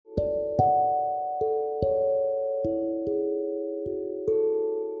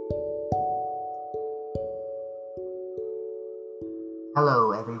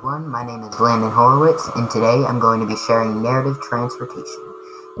Hello everyone, my name is Landon Horowitz, and today I'm going to be sharing narrative transportation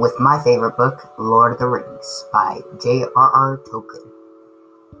with my favorite book, Lord of the Rings, by J.R.R. Tolkien.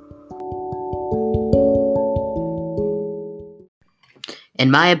 In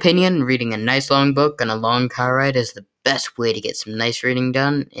my opinion, reading a nice long book on a long car ride is the best way to get some nice reading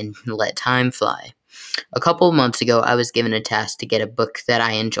done and let time fly. A couple of months ago, I was given a task to get a book that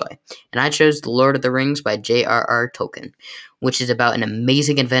I enjoy, and I chose The Lord of the Rings by J.R.R. Tolkien, which is about an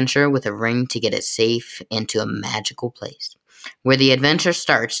amazing adventure with a ring to get it safe into a magical place, where the adventure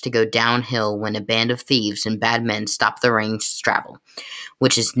starts to go downhill when a band of thieves and bad men stop the ring's travel,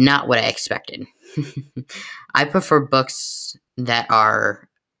 which is not what I expected. I prefer books that are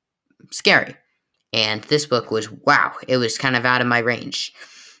scary, and this book was, wow, it was kind of out of my range,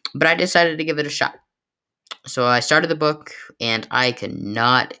 but I decided to give it a shot. So I started the book, and I could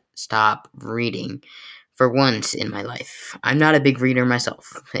not stop reading for once in my life. I'm not a big reader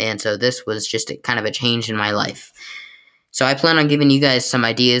myself, and so this was just kind of a change in my life. So I plan on giving you guys some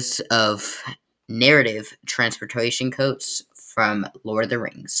ideas of narrative transportation quotes from Lord of the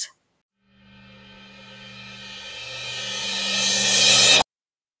Rings.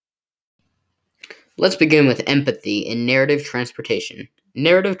 Let's begin with empathy in narrative transportation.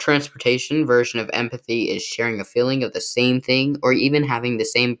 Narrative transportation version of empathy is sharing a feeling of the same thing or even having the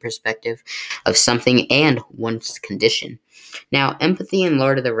same perspective of something and one's condition. Now, empathy in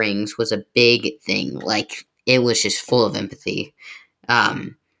Lord of the Rings was a big thing. Like, it was just full of empathy.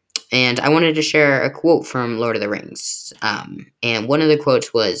 And I wanted to share a quote from Lord of the Rings. And one of the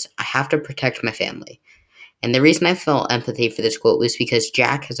quotes was, "I have to protect my family." And the reason I felt empathy for this quote was because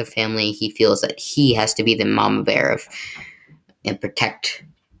Jack has a family he feels that he has to be the mama bear of and protect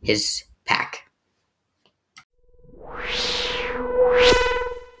his pack.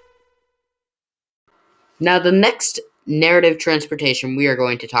 Now, the next narrative transportation we are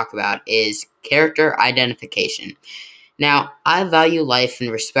going to talk about is character identification. Now, I value life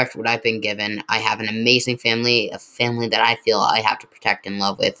and respect what I've been given. I have an amazing family, a family that I feel I have to protect and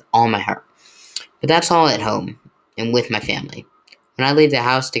love with all my heart. But that's all at home and with my family. When I leave the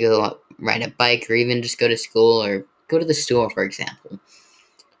house to go ride a bike or even just go to school or go to the store, for example,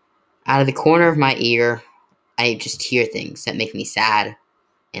 out of the corner of my ear, I just hear things that make me sad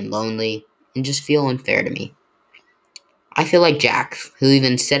and lonely and just feel unfair to me. I feel like Jack, who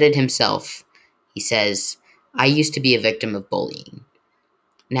even said it himself. He says, "I used to be a victim of bullying."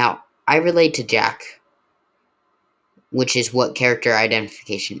 Now, I relate to Jack, which is what character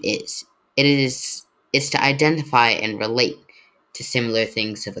identification is. It's to identify and relate to similar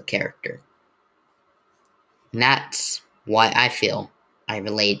things of a character. And that's why I feel I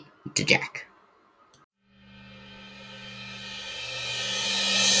relate to Jack.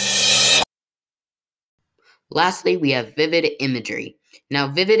 Lastly, we have vivid imagery. Now,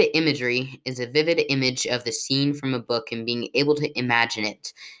 vivid imagery is a vivid image of the scene from a book and being able to imagine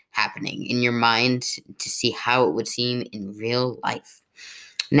it happening in your mind to see how it would seem in real life.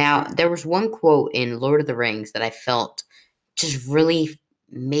 Now, there was one quote in Lord of the Rings that I felt just really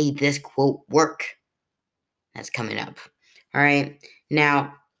made this quote work. That's coming up. All right.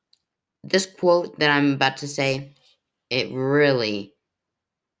 Now, this quote that I'm about to say, it really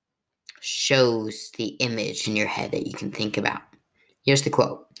shows the image in your head that you can think about. Here's the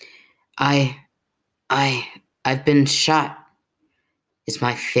quote. I, I've been shot. Is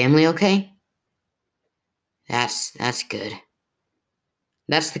my family okay? That's good.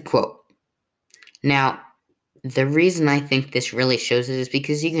 That's the quote. Now, the reason I think this really shows it is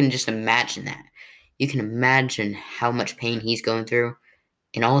because you can just imagine that. You can imagine how much pain he's going through,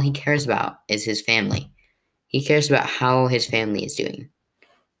 and all he cares about is his family. He cares about how his family is doing.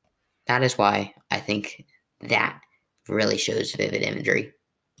 That is why I think that really shows vivid imagery.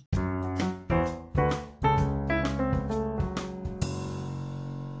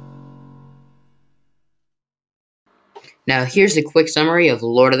 Now, here's a quick summary of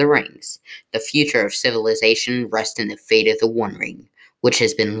Lord of the Rings. The future of civilization rests in the fate of the One Ring, which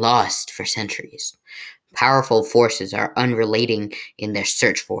has been lost for centuries. Powerful forces are unrelenting in their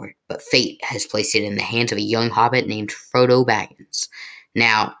search for it, but fate has placed it in the hands of a young hobbit named Frodo Baggins.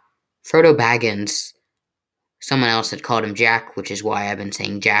 Now, Frodo Baggins, someone else had called him Jack, which is why I've been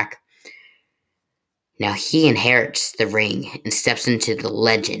saying Jack. Now he inherits the ring and steps into the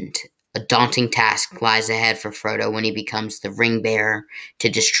legend. A daunting task lies ahead for Frodo when he becomes the ring bearer to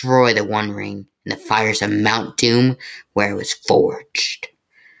destroy the One Ring in the fires of Mount Doom where it was forged.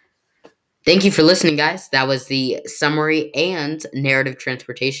 Thank you for listening, guys. That was the summary and narrative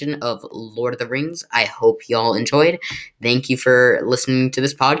transportation of Lord of the Rings. I hope y'all enjoyed. Thank you for listening to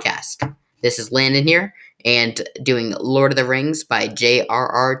this podcast. This is Landon here, and doing Lord of the Rings by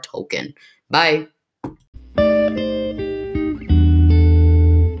J.R.R. Tolkien. Bye.